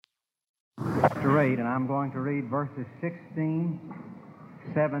chapter 8, and I'm going to read verses 16,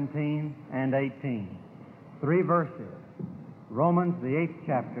 17, and 18. 3 verses. Romans, the 8th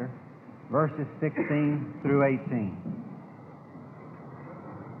chapter, verses 16 through 18.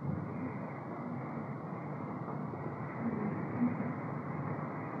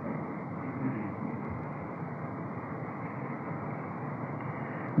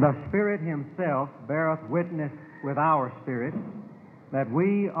 The Spirit Himself beareth witness with our spirit that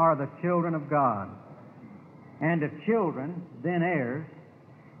we are the children of God. And if children, then heirs,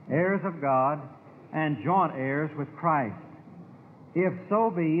 heirs of God, and joint heirs with Christ, if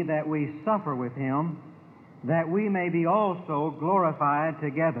so be that we suffer with Him, that we may be also glorified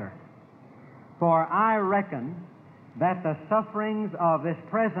together. For I reckon that the sufferings of this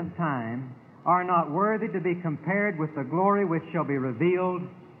present time are not worthy to be compared with the glory which shall be revealed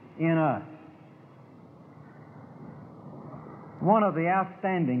in us. One of the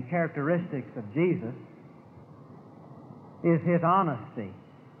outstanding characteristics of Jesus is His honesty.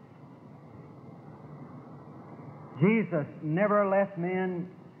 Jesus never left men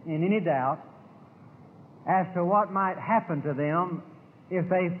in any doubt as to what might happen to them if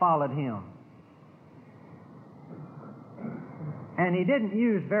they followed Him. And He didn't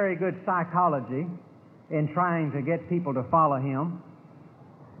use very good psychology in trying to get people to follow Him,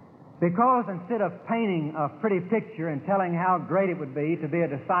 because instead of painting a pretty picture and telling how great it would be to be a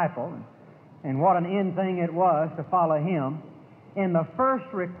disciple and what an end thing it was to follow Him, in the first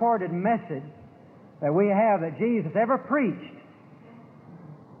recorded message that we have that Jesus ever preached,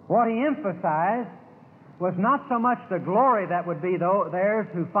 what He emphasized was not so much the glory that would be theirs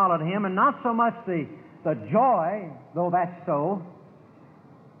who followed Him, and not so much the joy, though that's so,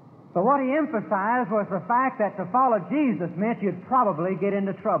 but what He emphasized was the fact that to follow Jesus meant you'd probably get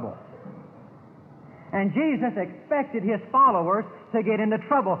into trouble. And Jesus expected His followers to get into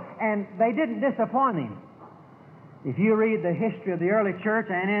trouble, and they didn't disappoint Him. If you read the history of the early church,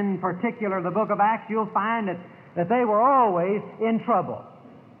 and in particular the book of Acts, you'll find that they were always in trouble.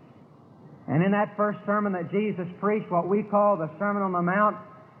 And in that first sermon that Jesus preached, what we call the Sermon on the Mount,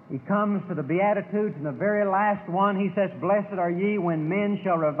 He comes to the Beatitudes, and the very last one, He says, "Blessed are ye when men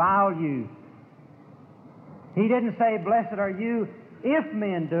shall revile you." He didn't say, "Blessed are you if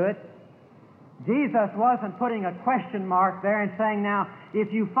men do it." Jesus wasn't putting a question mark there and saying, "Now,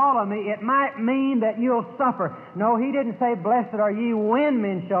 if you follow me, it might mean that you'll suffer." No, He didn't say, "Blessed are ye when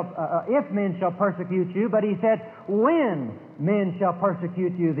men shall, if men shall persecute you," but He said, "When men shall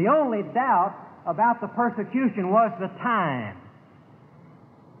persecute you." The only doubt about the persecution was the time.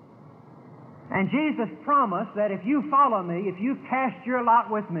 And Jesus promised that if you follow me, if you cast your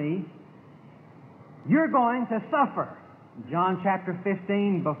lot with me, you're going to suffer. John chapter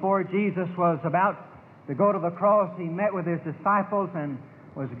 15, before Jesus was about to go to the cross, He met with His disciples and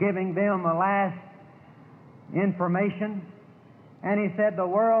was giving them the last information. And He said, "The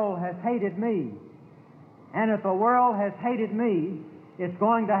world has hated me. And if the world has hated me, it's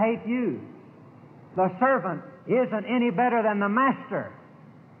going to hate you. The servant isn't any better than the master.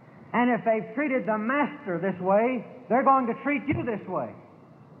 And if they've treated the master this way, they're going to treat you this way."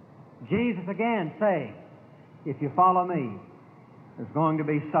 Jesus again saying, if you follow me, there's going to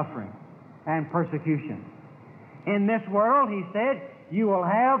be suffering and persecution. In this world, He said, you will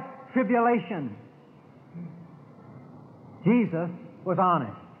have tribulation. Jesus was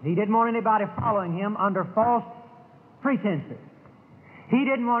honest. He didn't want anybody following Him under false pretenses. He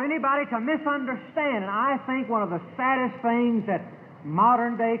didn't want anybody to misunderstand. And I think one of the saddest things that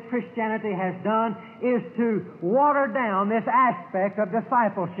modern-day Christianity has done is to water down this aspect of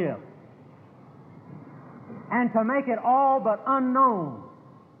discipleship and to make it all but unknown.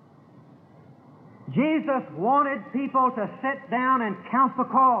 Jesus wanted people to sit down and count the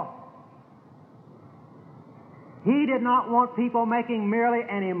cost. He did not want people making merely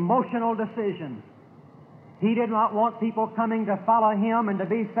an emotional decision. He did not want people coming to follow Him and to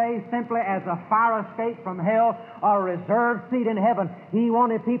be saved simply as a fire escape from hell or a reserved seat in heaven. He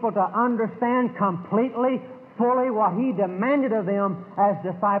wanted people to understand completely, fully what He demanded of them as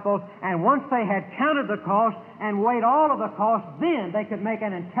disciples, and once they had counted the cost and weighed all of the cost, then they could make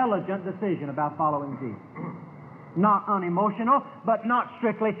an intelligent decision about following Jesus. Not unemotional, but not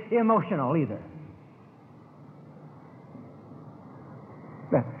strictly emotional either.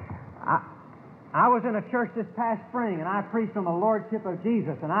 I was in a church this past spring, and I preached on the Lordship of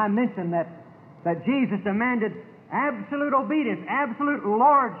Jesus, and I mentioned that Jesus demanded absolute obedience, absolute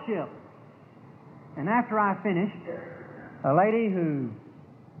lordship. And after I finished, a lady who,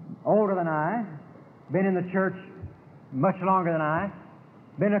 older than I, been in the church much longer than I,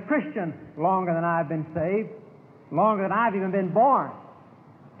 been a Christian longer than I've been saved, longer than I've even been born,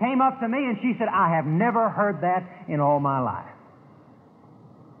 came up to me and she said, I have never heard that in all my life.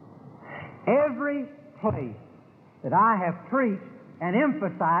 Every place that I have preached and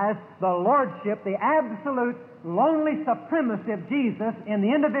emphasized the lordship, the absolute lonely supremacy of Jesus in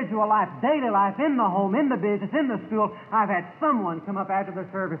the individual life, daily life, in the home, in the business, in the school, I've had someone come up after the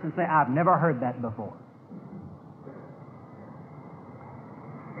service and say, I've never heard that before.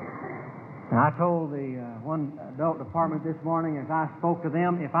 And I told the one adult department this morning as I spoke to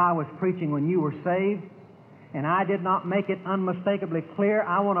them, if I was preaching when you were saved and I did not make it unmistakably clear,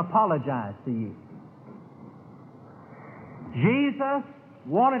 I want to apologize to you. Jesus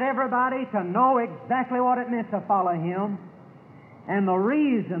wanted everybody to know exactly what it meant to follow Him. And the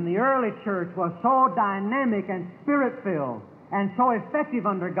reason the early church was so dynamic and spirit-filled and so effective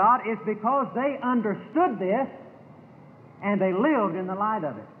under God is because they understood this and they lived in the light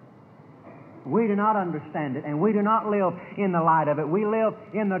of it. We do not understand it, and we do not live in the light of it. We live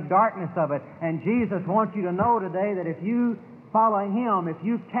in the darkness of it. And Jesus wants you to know today that if you follow Him, if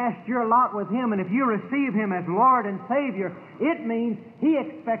you cast your lot with Him, and if you receive Him as Lord and Savior, it means He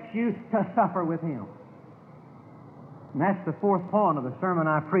expects you to suffer with Him. And that's the fourth point of the sermon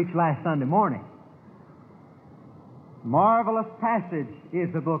I preached last Sunday morning. Marvelous passage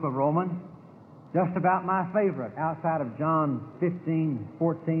is the book of Romans. Just about my favorite, outside of John 15,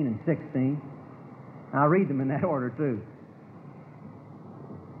 14, and 16. I'll read them in that order, too.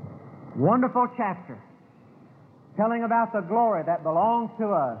 Wonderful chapter, telling about the glory that belongs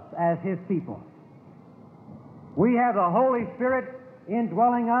to us as His people. We have the Holy Spirit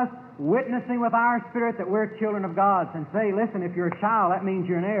indwelling us, witnessing with our spirit that we're children of God. And say, listen, if you're a child, that means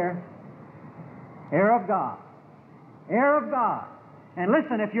you're an heir. Heir of God. Heir of God. And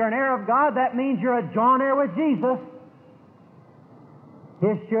listen, if you're an heir of God, that means you're a joint heir with Jesus.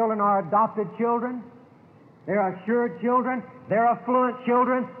 His children are adopted children. They're assured children. They're affluent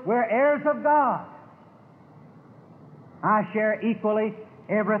children. We're heirs of God. I share equally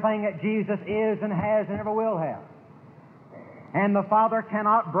everything that Jesus is and has and ever will have. And the Father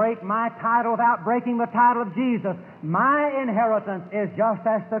cannot break my title without breaking the title of Jesus. My inheritance is just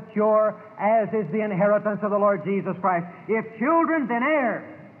as secure as is the inheritance of the Lord Jesus Christ. If children, then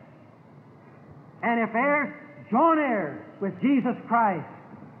heirs. And if heirs, joint heirs with Jesus Christ.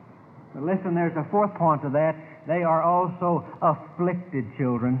 But listen, there's a fourth point to that. They are also afflicted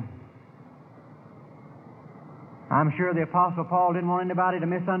children. I'm sure the Apostle Paul didn't want anybody to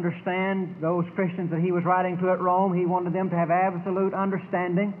misunderstand those Christians that he was writing to at Rome. He wanted them to have absolute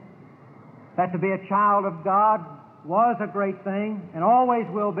understanding that to be a child of God was a great thing and always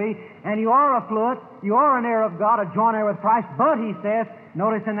will be. And you are affluent, you are an heir of God, a joint heir with Christ. But, he says,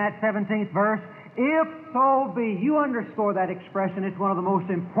 notice in that 17th verse, if so be, you underscore that expression, it's one of the most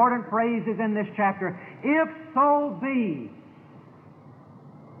important phrases in this chapter. If so be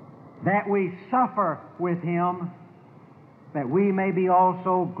that we suffer with Him, that we may be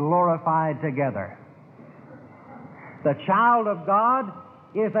also glorified together. The child of God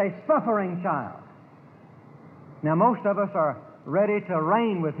is a suffering child. Now, most of us are ready to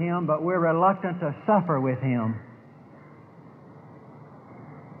reign with Him, but we're reluctant to suffer with Him.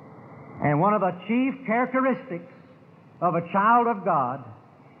 And one of the chief characteristics of a child of God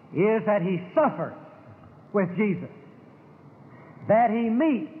is that he suffers with Jesus, that he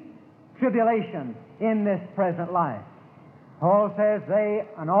meets tribulation in this present life. Paul says, they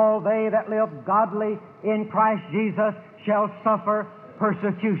and all they that live godly in Christ Jesus shall suffer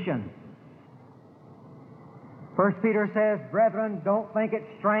persecution. 1 Peter says, brethren, don't think it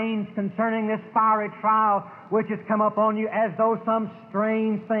strange concerning this fiery trial which has come upon you as though some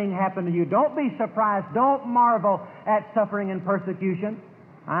strange thing happened to you. Don't be surprised. Don't marvel at suffering and persecution.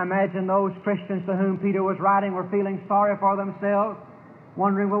 I imagine those Christians to whom Peter was writing were feeling sorry for themselves,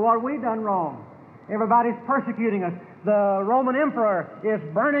 wondering, well, what have we done wrong? Everybody's persecuting us. The Roman emperor is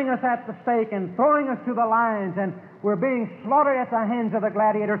burning us at the stake and throwing us to the lions, and we're being slaughtered at the hands of the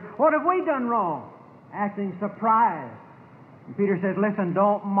gladiators. What have we done wrong? Acting surprised. And Peter says, listen,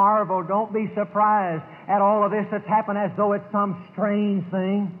 don't marvel, don't be surprised at all of this that's happened as though it's some strange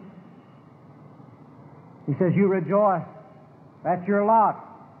thing. He says, you rejoice. That's your lot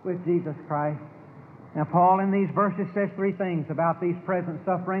with Jesus Christ. Now, Paul in these verses says three things about these present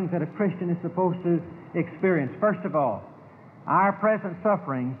sufferings that a Christian is supposed to experience. First of all, our present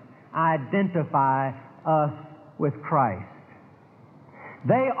sufferings identify us with Christ.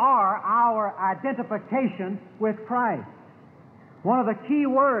 They are our identification with Christ. One of the key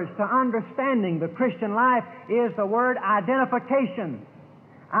words to understanding the Christian life is the word identification.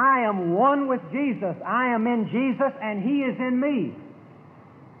 I am one with Jesus. I am in Jesus, and He is in me.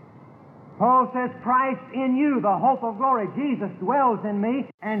 Paul says, Christ in you, the hope of glory. Jesus dwells in me,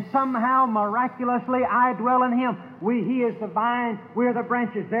 and somehow, miraculously, I dwell in Him. He is the vine, we're the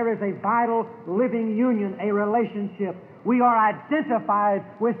branches. There is a vital, living union, a relationship. We are identified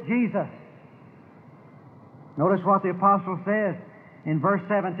with Jesus. Notice what the apostle says in verse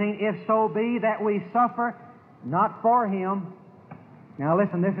 17, if so be that we suffer not for Him. Now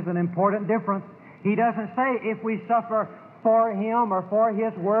listen, this is an important difference. He doesn't say if we suffer for Him or for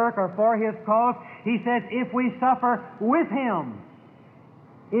His work or for His cause. He says if we suffer with Him.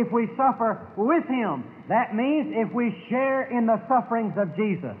 If we suffer with Him. That means if we share in the sufferings of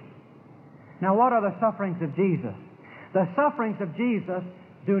Jesus. Now what are the sufferings of Jesus? The sufferings of Jesus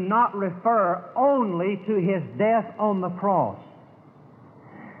do not refer only to His death on the cross.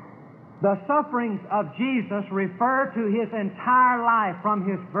 The sufferings of Jesus refer to His entire life, from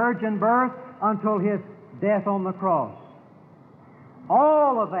His virgin birth until His death on the cross.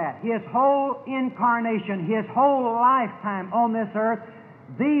 All of that, His whole incarnation, His whole lifetime on this earth,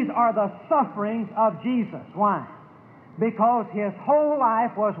 these are the sufferings of Jesus. Why? Because His whole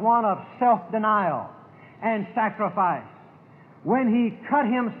life was one of self-denial and sacrifice. When He cut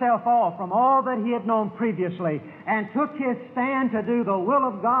Himself off from all that He had known previously and took His stand to do the will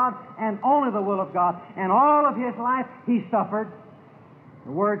of God and only the will of God, and all of His life He suffered.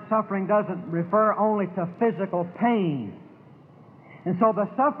 The word suffering doesn't refer only to physical pain. And so the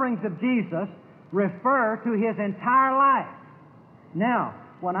sufferings of Jesus refer to His entire life. Now,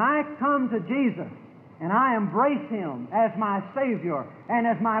 when I come to Jesus and I embrace Him as my Savior and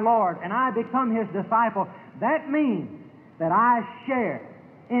as my Lord, and I become His disciple, that means that I share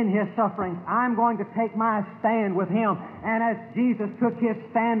in His sufferings. I'm going to take my stand with Him. And as Jesus took His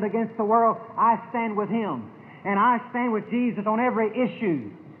stand against the world, I stand with Him. And I stand with Jesus on every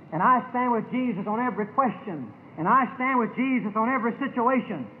issue. And I stand with Jesus on every question. And I stand with Jesus on every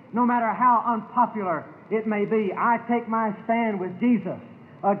situation, no matter how unpopular it may be. I take my stand with Jesus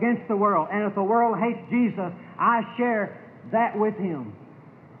against the world. And if the world hates Jesus, I share that with Him.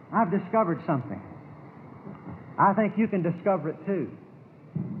 I've discovered something. I think you can discover it too.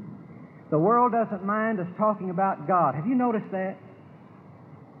 The world doesn't mind us talking about God. Have you noticed that?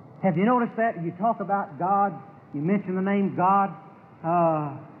 Have you noticed that? You talk about God, you mention the name God,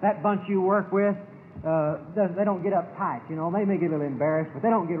 that bunch you work with, they don't get uptight. You know, they may get a little embarrassed, but they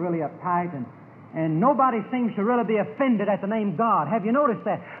don't get really uptight, and nobody seems to really be offended at the name God. Have you noticed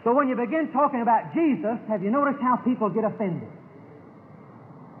that? But when you begin talking about Jesus, have you noticed how people get offended?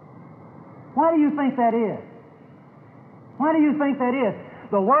 Why do you think that is? Why do you think that is?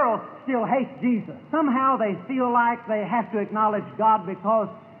 The world still hates Jesus. Somehow they feel like they have to acknowledge God because,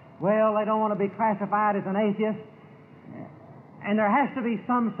 well, they don't want to be classified as an atheist. And there has to be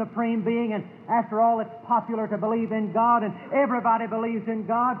some supreme being, and after all, it's popular to believe in God, and everybody believes in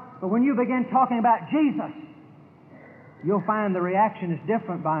God. But when you begin talking about Jesus, you'll find the reaction is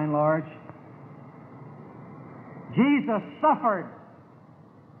different by and large. Jesus suffered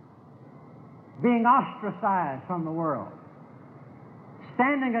being ostracized from the world,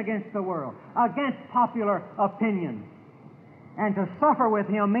 standing against the world, against popular opinion. And to suffer with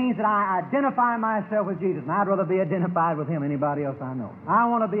Him means that I identify myself with Jesus. And I'd rather be identified with Him than anybody else I know. I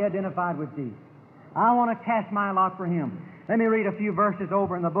want to be identified with Jesus. I want to cast my lot for Him. Let me read a few verses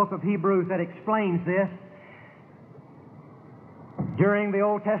over in the book of Hebrews that explains this. During the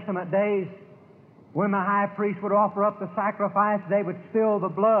Old Testament days, when the high priest would offer up the sacrifice, they would spill the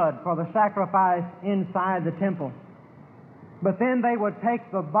blood for the sacrifice inside the temple. But then they would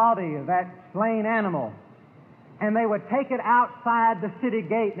take the body of that slain animal and they would take it outside the city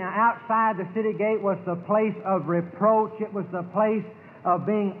gate. Now, outside the city gate was the place of reproach. It was the place of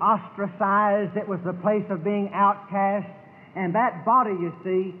being ostracized. It was the place of being outcast. And that body, you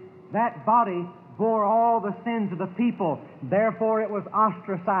see, that body bore all the sins of the people. Therefore, it was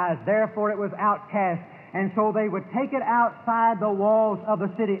ostracized. Therefore, it was outcast. And so they would take it outside the walls of the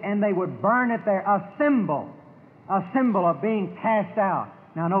city and they would burn it there, a symbol of being cast out.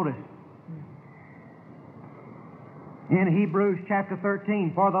 Now, notice. In Hebrews chapter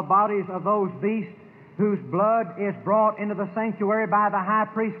 13, for the bodies of those beasts whose blood is brought into the sanctuary by the high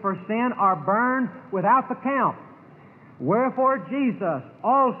priest for sin are burned without the count. Wherefore Jesus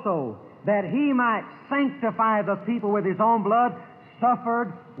also, that He might sanctify the people with His own blood,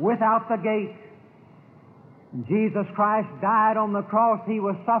 suffered without the gate. When Jesus Christ died on the cross, He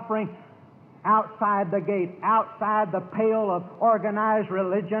was suffering outside the gate, outside the pale of organized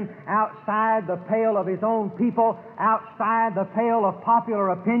religion, outside the pale of His own people, outside the pale of popular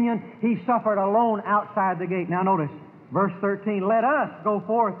opinion. He suffered alone outside the gate. Now notice, verse 13, let us go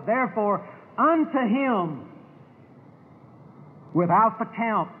forth, therefore, unto Him without the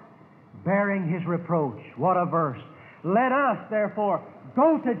count, bearing His reproach. What a verse. Let us, therefore,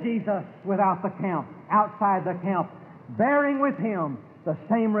 go to Jesus without the camp, outside the camp, bearing with Him the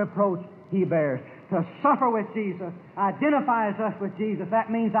same reproach He bears. To suffer with Jesus identifies us with Jesus.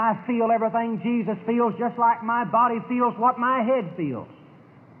 That means I feel everything Jesus feels, just like my body feels what my head feels.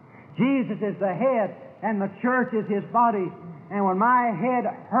 Jesus is the head, and the church is His body. And when my head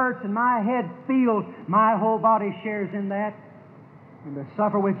hurts and my head feels, my whole body shares in that. And to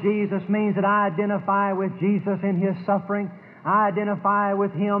suffer with Jesus means that I identify with Jesus in His suffering. I identify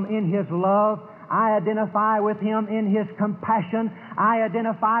with Him in His love. I identify with Him in His compassion. I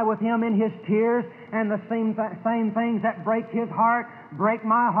identify with Him in His tears. And the same things that break His heart break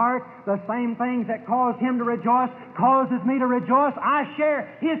my heart. The same things that cause Him to rejoice causes me to rejoice. I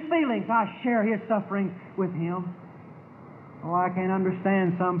share His feelings. I share His suffering with Him. Oh, I can't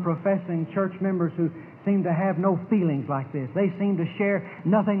understand some professing church members who seem to have no feelings like this. They seem to share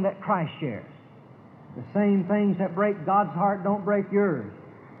nothing that Christ shares. The same things that break God's heart don't break yours.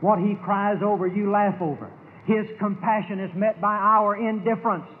 What He cries over, you laugh over. His compassion is met by our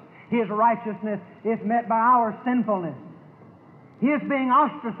indifference. His righteousness is met by our sinfulness. His being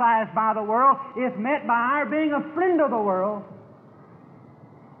ostracized by the world is met by our being a friend of the world.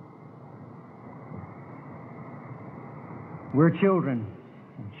 We're children,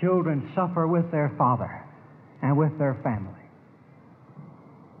 and children suffer with their father and with their family.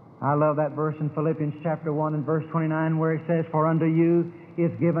 I love that verse in Philippians chapter 1 and verse 29 where it says, "For unto you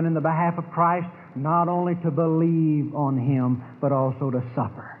is given in the behalf of Christ not only to believe on Him, but also to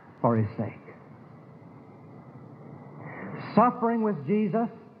suffer for His sake." Suffering with Jesus,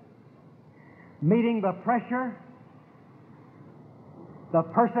 meeting the pressure, the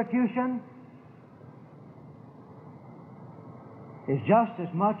persecution, is just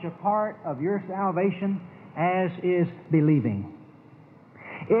as much a part of your salvation as is believing.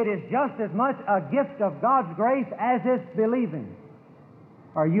 It is just as much a gift of God's grace as is believing.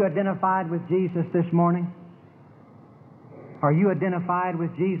 Are you identified with Jesus this morning? Are you identified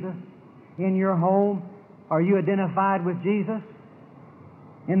with Jesus? In your home, are you identified with Jesus?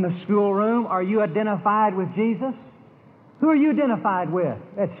 In the schoolroom, are you identified with Jesus? Who are you identified with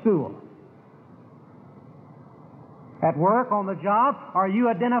at school? At work, on the job, are you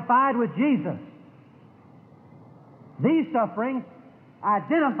identified with Jesus? These sufferings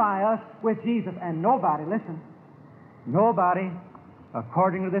identify us with Jesus. And nobody, listen, nobody,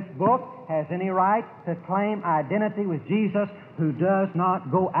 according to this book, has any right to claim identity with Jesus who does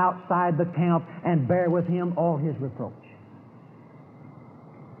not go outside the camp and bear with Him all His reproach.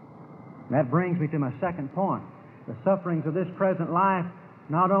 That brings me to my second point. The sufferings of this present life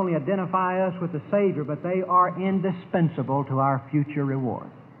not only identify us with the Savior, but they are indispensable to our future reward.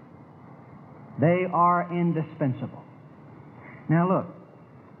 They are indispensable. Now look,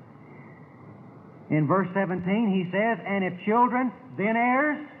 in verse 17 he says, "And if children, then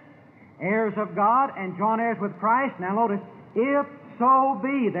heirs, heirs of God, and joint heirs with Christ." Now notice, if so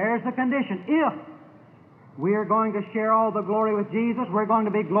be, there's the condition, if we are going to share all the glory with Jesus, we're going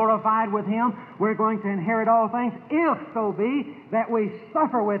to be glorified with Him, we're going to inherit all things, if so be that we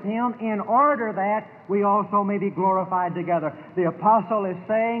suffer with Him in order that we also may be glorified together. The apostle is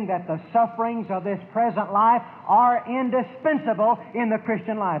saying that the sufferings of this present life are indispensable in the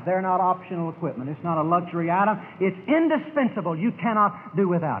Christian life. They're not optional equipment. It's not a luxury item. It's indispensable. You cannot do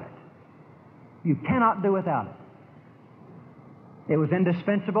without it. You cannot do without it. It was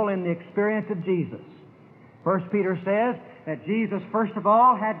indispensable in the experience of Jesus. 1 Peter says that Jesus, first of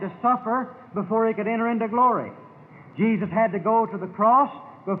all, had to suffer before He could enter into glory. Jesus had to go to the cross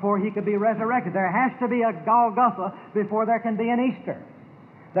before He could be resurrected. There has to be a Golgotha before there can be an Easter.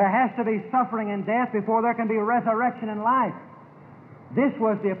 There has to be suffering and death before there can be resurrection and life. This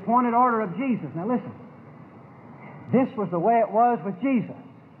was the appointed order of Jesus. Now listen. This was the way it was with Jesus.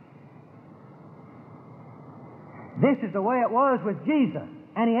 This is the way it was with Jesus.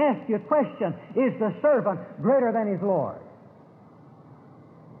 And He asked you a question, is the servant greater than his Lord?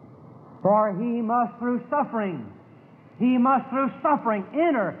 For he must through suffering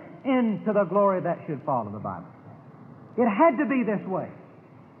enter into the glory that should follow, the Bible says. It had to be this way.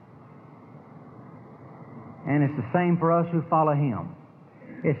 And it's the same for us who follow Him.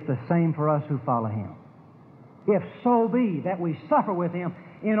 It's the same for us who follow Him. If so be that we suffer with Him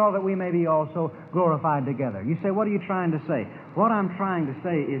in order that we may be also glorified together. You say, what are you trying to say? What I'm trying to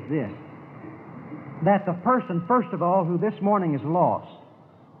say is this, that the person, first of all, who this morning is lost,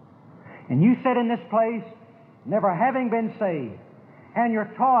 and you sit in this place never having been saved, and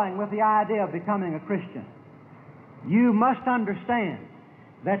you're toying with the idea of becoming a Christian, you must understand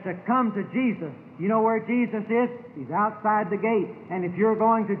that to come to Jesus, You know where Jesus is? He's outside the gate. And if you're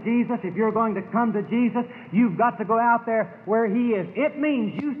going to Jesus, if you're going to come to Jesus, you've got to go out there where He is. It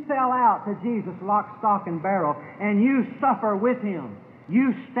means you sell out to Jesus, lock, stock, and barrel, and you suffer with Him.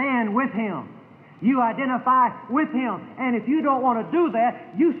 You stand with Him. You identify with Him. And if you don't want to do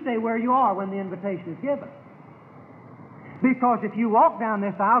that, you stay where you are when the invitation is given. Because if you walk down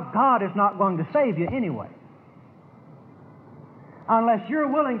this aisle, God is not going to save you anyway. Unless you're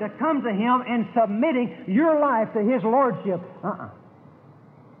willing to come to Him in submitting your life to His Lordship.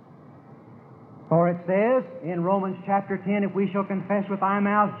 For it says in Romans chapter 10, if we shall confess with our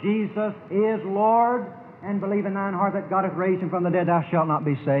mouth Jesus is Lord, and believe in thine heart that God hath raised Him from the dead, thou shalt not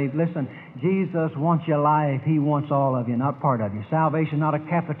be saved. Listen, Jesus wants your life. He wants all of you, not part of you. Salvation is not a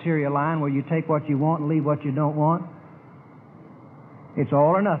cafeteria line where you take what you want and leave what you don't want. It's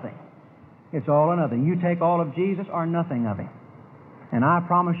all or nothing. It's all or nothing. You take all of Jesus or nothing of Him. And I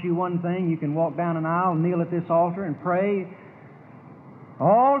promise you one thing, you can walk down an aisle and kneel at this altar and pray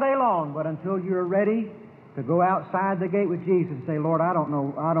all day long, but until you're ready to go outside the gate with Jesus and say, Lord, I don't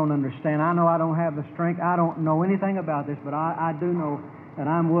know, I don't understand. I know I don't have the strength. I don't know anything about this, but I do know that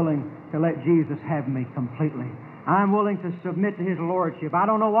I'm willing to let Jesus have me completely. I'm willing to submit to His Lordship. I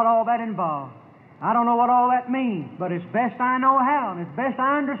don't know what all that involves. I don't know what all that means, but as best I know how and as best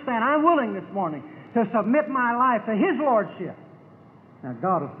I understand, I'm willing this morning to submit my life to His Lordship. Now,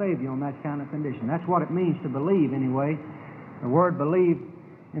 God will save you on that kind of condition. That's what it means to believe, anyway. The word believe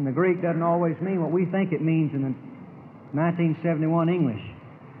in the Greek doesn't always mean what we think it means in the 1971 English.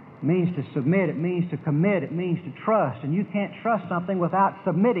 It means to submit. It means to commit. It means to trust. And you can't trust something without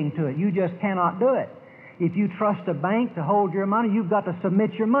submitting to it. You just cannot do it. If you trust a bank to hold your money, you've got to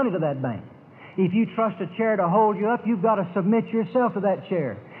submit your money to that bank. If you trust a chair to hold you up, you've got to submit yourself to that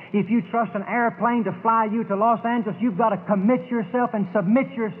chair. If you trust an airplane to fly you to Los Angeles, you've got to commit yourself and submit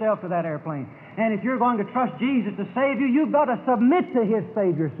yourself to that airplane. And if you're going to trust Jesus to save you, you've got to submit to His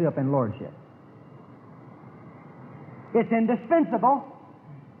Saviorship and Lordship. It's indispensable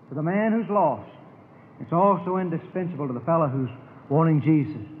to the man who's lost. It's also indispensable to the fellow who's wanting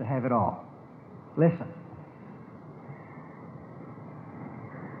Jesus to have it all. Listen.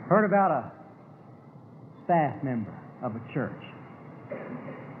 Heard about a staff member of a church.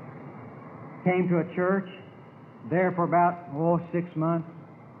 Came to a church, there for about, 6 months.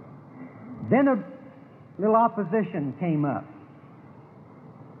 Then a little opposition came up.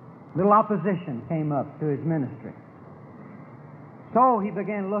 Little opposition came up to his ministry. So he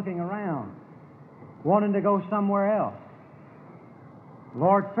began looking around, wanting to go somewhere else. The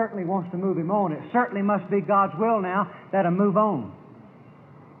Lord certainly wants to move him on. It certainly must be God's will now that I move on.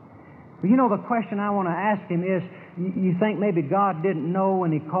 But you know, the question I want to ask him is, you think maybe God didn't know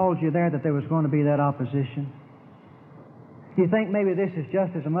when He called you there that there was going to be that opposition? Do you think maybe this is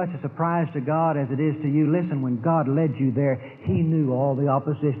just as much a surprise to God as it is to you? Listen, when God led you there, He knew all the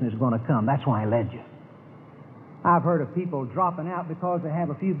opposition is going to come. That's why He led you. I've heard of people dropping out because they have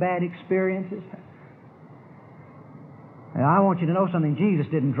a few bad experiences. And I want you to know something.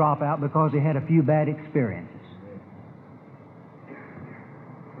 Jesus didn't drop out because He had a few bad experiences.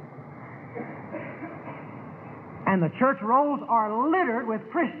 And the church rolls are littered with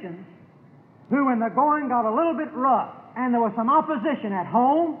Christians who, when the going got a little bit rough and there was some opposition at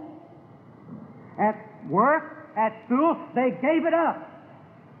home, at work, at school, they gave it up.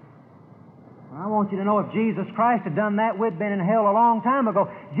 I want you to know, if Jesus Christ had done that, we'd been in hell a long time ago.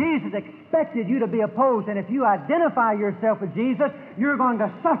 Jesus expected you to be opposed, and if you identify yourself with Jesus, you're going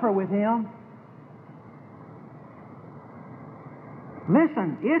to suffer with Him.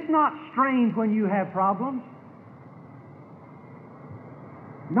 Listen, it's not strange when you have problems.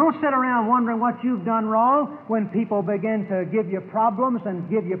 Don't sit around wondering what you've done wrong when people begin to give you problems and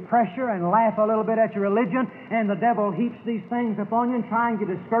give you pressure and laugh a little bit at your religion, and the devil heaps these things upon you and trying to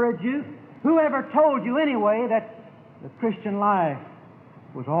discourage you. Whoever told you anyway that the Christian life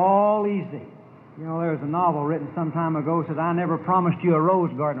was all easy? You know, there was a novel written some time ago that says, I never promised you a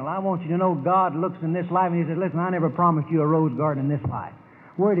rose garden. Well, I want you to know God looks in this life and He says, listen, I never promised you a rose garden in this life.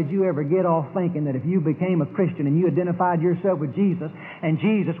 Where did you ever get off thinking that if you became a Christian and you identified yourself with Jesus and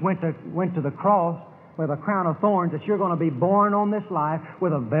Jesus went to the cross with a crown of thorns, that you're going to be born on this life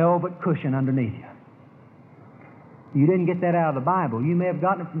with a velvet cushion underneath you? You didn't get that out of the Bible. You may have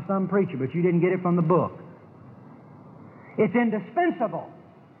gotten it from some preacher, but you didn't get it from the book. It's indispensable.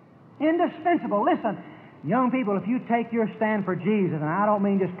 Indispensable. Listen, young people, if you take your stand for Jesus, and I don't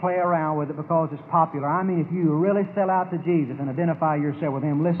mean just play around with it because it's popular. I mean if you really sell out to Jesus and identify yourself with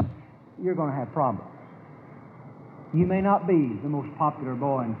Him, listen, you're going to have problems. You may not be the most popular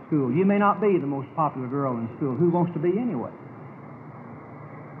boy in school. You may not be the most popular girl in school. Who wants to be anyway?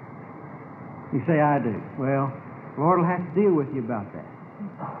 You say, I do. Well, the Lord will have to deal with you about that.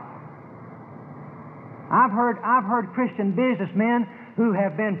 I've heard Christian businessmen who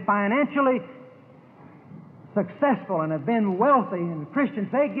have been financially successful and have been wealthy, and Christians,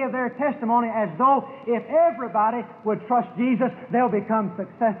 they give their testimony as though if everybody would trust Jesus, they'll become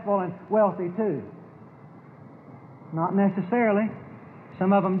successful and wealthy too. Not necessarily.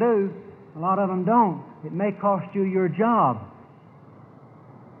 Some of them do. A lot of them don't. It may cost you your job.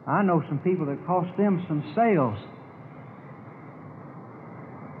 I know some people that cost them some sales.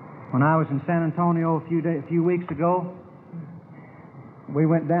 When I was in San Antonio a few weeks ago, we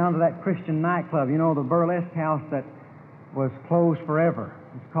went down to that Christian nightclub, you know, the burlesque house that was closed forever.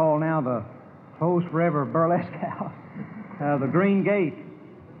 It's called now the Closed Forever Burlesque House, the Green Gate.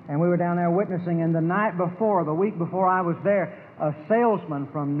 And we were down there witnessing, and the week before I was there, a salesman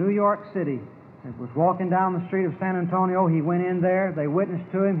from New York City was walking down the street of San Antonio. He went in there. They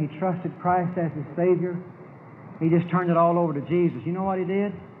witnessed to him. He trusted Christ as his Savior. He just turned it all over to Jesus. You know what he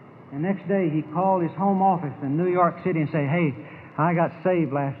did? The next day, he called his home office in New York City and said, hey, I got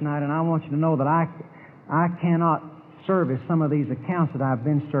saved last night, and I want you to know that I cannot service some of these accounts that I've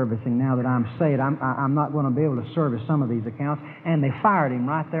been servicing now that I'm saved. I'm not going to be able to service some of these accounts. And they fired him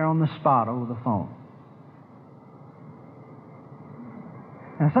right there on the spot over the phone.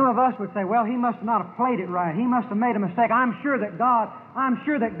 Now, some of us would say, well, he must not have played it right. He must have made a mistake. I'm sure that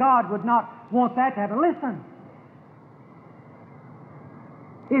God would not want that to happen. Listen.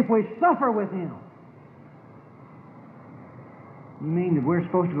 If we suffer with Him, you mean that we're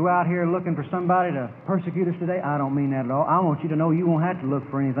supposed to go out here looking for somebody to persecute us today? I don't mean that at all. I want you to know you won't have to look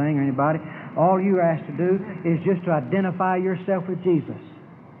for anything or anybody. All you're asked to do is just to identify yourself with Jesus.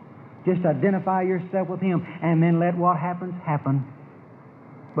 Just identify yourself with Him, and then let what happens happen.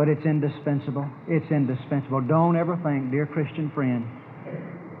 But it's indispensable. It's indispensable. Don't ever think, dear Christian friend,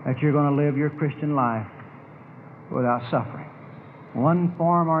 that you're going to live your Christian life without suffering, one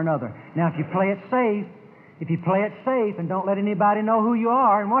form or another. Now, if you play it safe and don't let anybody know who you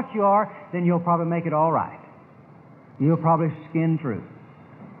are and what you are, then you'll probably make it all right. You'll probably skin through.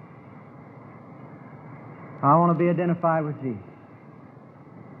 I want to be identified with Jesus.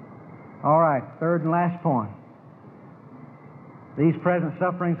 All right, third and last point. These present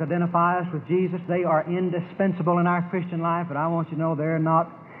sufferings identify us with Jesus. They are indispensable in our Christian life, but I want you to know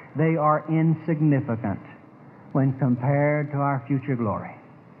they are insignificant when compared to our future glory.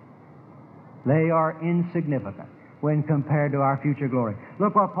 They are insignificant when compared to our future glory.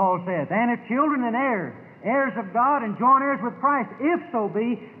 Look what Paul says. And if children and heirs, heirs of God and joint heirs with Christ, if so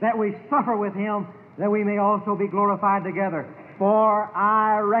be that we suffer with Him, that we may also be glorified together. For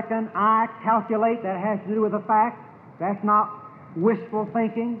I calculate, that has to do with the fact. That's not wistful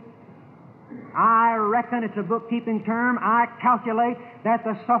thinking. I reckon, it's a bookkeeping term, I calculate that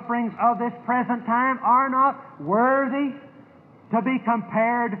the sufferings of this present time are not worthy to be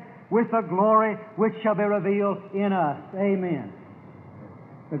compared with the glory which shall be revealed in us. Amen.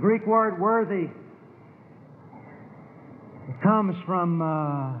 The Greek word worthy, it comes from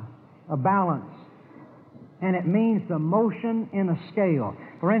a balance, and it means the motion in a scale.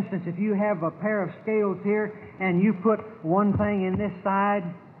 For instance, if you have a pair of scales here and you put one thing in this side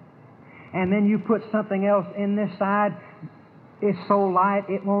and then you put something else in this side, it's so light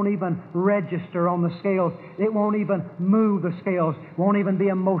it won't even register on the scales. It won't even move the scales. Won't even be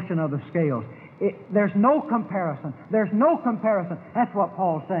a motion of the scales. There's no comparison. There's no comparison. That's what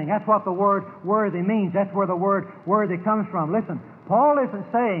Paul's saying. That's what the word worthy means. That's where the word worthy comes from. Listen, Paul isn't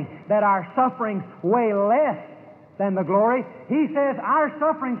saying that our sufferings weigh less than the glory. He says our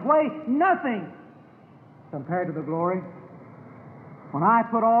sufferings weigh nothing compared to the glory. When I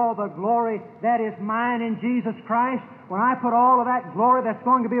put all the glory that is mine in Jesus Christ, when I put all of that glory that's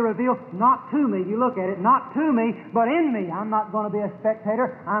going to be revealed, not to me, you look at it, not to me, but in me, I'm not going to be a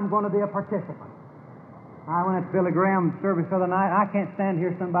spectator, I'm going to be a participant. I went to Billy Graham service the other night. I can't stand to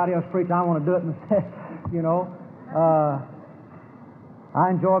hear somebody else preach. I want to do it myself, you know. I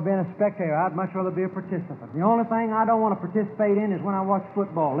enjoy being a spectator. I'd much rather be a participant. The only thing I don't want to participate in is when I watch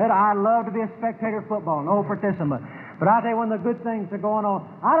football. I love to be a spectator of football, no participant. But I tell you, when the good things are going on,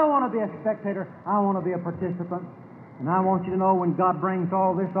 I don't want to be a spectator. I want to be a participant. And I want you to know, when God brings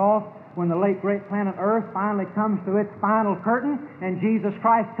all this off, when the late great planet Earth finally comes to its final curtain and Jesus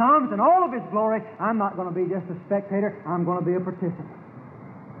Christ comes in all of His glory, I'm not going to be just a spectator. I'm going to be a participant.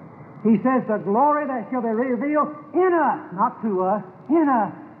 He says the glory that shall be revealed in us, not to us, in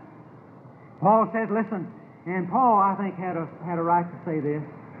us. Paul says, listen, and Paul, I think, had a right to say this.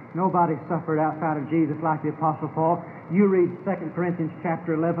 Nobody suffered outside of Jesus like the Apostle Paul. You read 2 Corinthians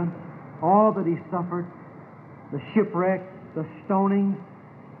chapter 11, all that he suffered, the shipwreck, the stoning,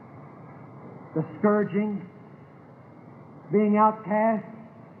 the scourging, being outcast,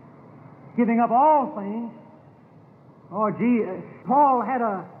 giving up all things. Oh, gee, Paul had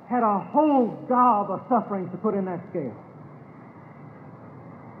a whole gob of sufferings to put in that scale.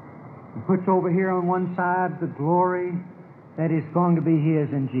 He puts over here on one side the glory that is going to be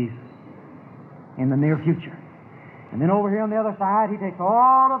his in Jesus in the near future. And then over here on the other side, he takes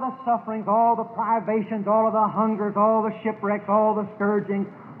all of the sufferings, all the privations, all of the hungers, all the shipwrecks, all the scourgings,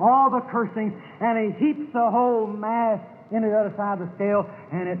 all the cursings, and he heaps the whole mass into the other side of the scale,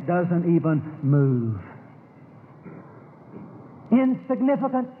 and it doesn't even move.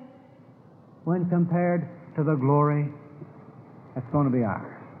 Insignificant when compared to the glory that's going to be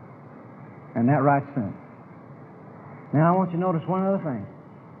ours. And that right soon. Now I want you to notice one other thing.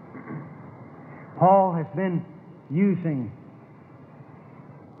 Paul has been using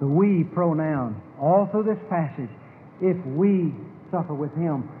the we pronoun all through this passage. If we suffer with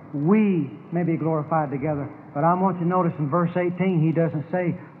him, we may be glorified together. But I want you to notice in verse 18, he doesn't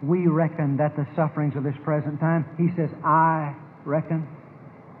say, we reckon that the sufferings of this present time. He says, I reckon.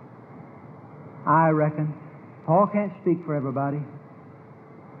 I reckon. Paul can't speak for everybody.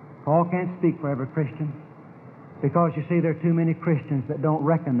 Paul can't speak for every Christian. Because, you see, there are too many Christians that don't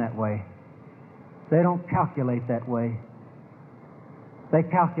reckon that way. They don't calculate that way. They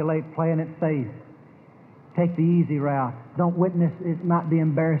calculate playing it safe. Take the easy route. Don't witness. It might be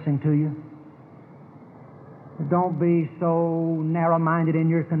embarrassing to you. Don't be so narrow-minded in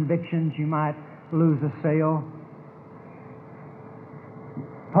your convictions you might lose a sale.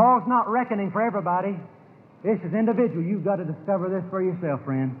 Paul's not reckoning for everybody. This is individual. You've got to discover this for yourself,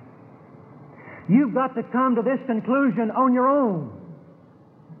 friend. You've got to come to this conclusion on your own.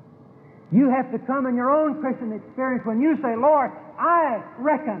 You have to come in your own Christian experience when you say, Lord, I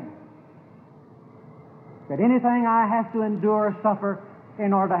reckon that anything I have to endure or suffer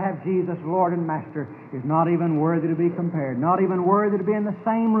in order to have Jesus Lord and Master is not even worthy to be compared, not even worthy to be in the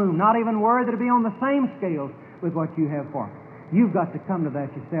same room, not even worthy to be on the same scales with what you have for me. You've got to come to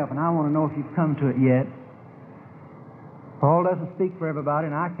that yourself, and I want to know if you've come to it yet. Paul doesn't speak for everybody,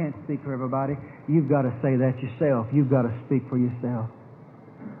 and I can't speak for everybody. You've got to say that yourself. You've got to speak for yourself.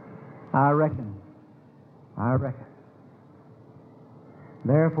 I reckon. I reckon.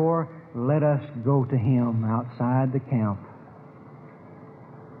 Therefore, let us go to him outside the camp,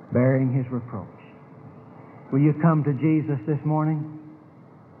 bearing his reproach. Will you come to Jesus this morning?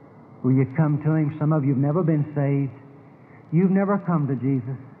 Will you come to him? Some of you have never been saved. You've never come to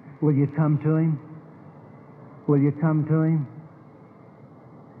Jesus. Will you come to him? Will you come to him?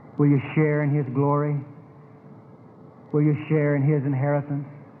 Will you share in his glory? Will you share in his inheritance?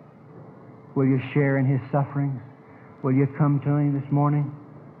 Will you share in his sufferings? Will you come to him this morning?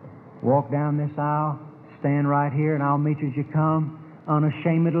 Walk down this aisle, stand right here, and I'll meet you as you come,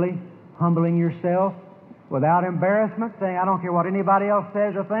 unashamedly, humbling yourself, without embarrassment, saying, I don't care what anybody else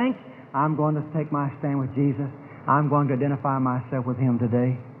says or thinks, I'm going to take my stand with Jesus. I'm going to identify myself with him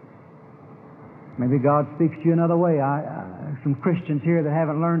today. Maybe God speaks to you another way. Some Christians here that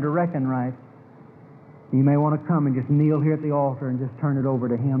haven't learned to reckon right. You may want to come and just kneel here at the altar and just turn it over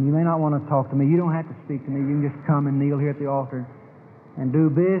to him. You may not want to talk to me. You don't have to speak to me. You can just come and kneel here at the altar and do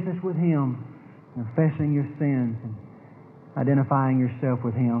business with him, confessing your sins and identifying yourself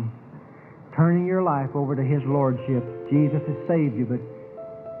with him, turning your life over to his lordship. Jesus has saved you, but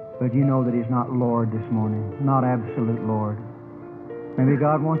you know that he's not Lord this morning, not absolute Lord. Maybe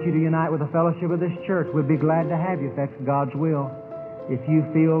God wants you to unite with the fellowship of this church. We'd be glad to have you if that's God's will. If you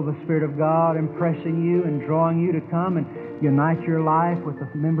feel the Spirit of God impressing you and drawing you to come and unite your life with the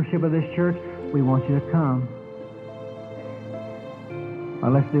membership of this church, we want you to come.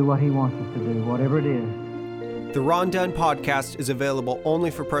 Well, let's do what he wants us to do, whatever it is. The Ron Dunn podcast is available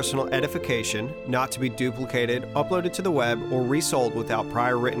only for personal edification, not to be duplicated, uploaded to the web, or resold without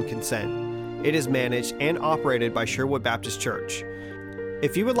prior written consent. It is managed and operated by Sherwood Baptist Church.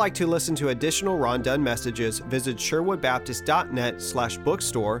 If you would like to listen to additional Ron Dunn messages, visit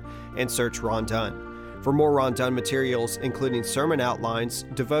sherwoodbaptist.net/bookstore and search Ron Dunn. For more Ron Dunn materials, including sermon outlines,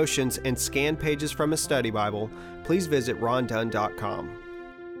 devotions, and scanned pages from a study Bible, please visit rondunn.com.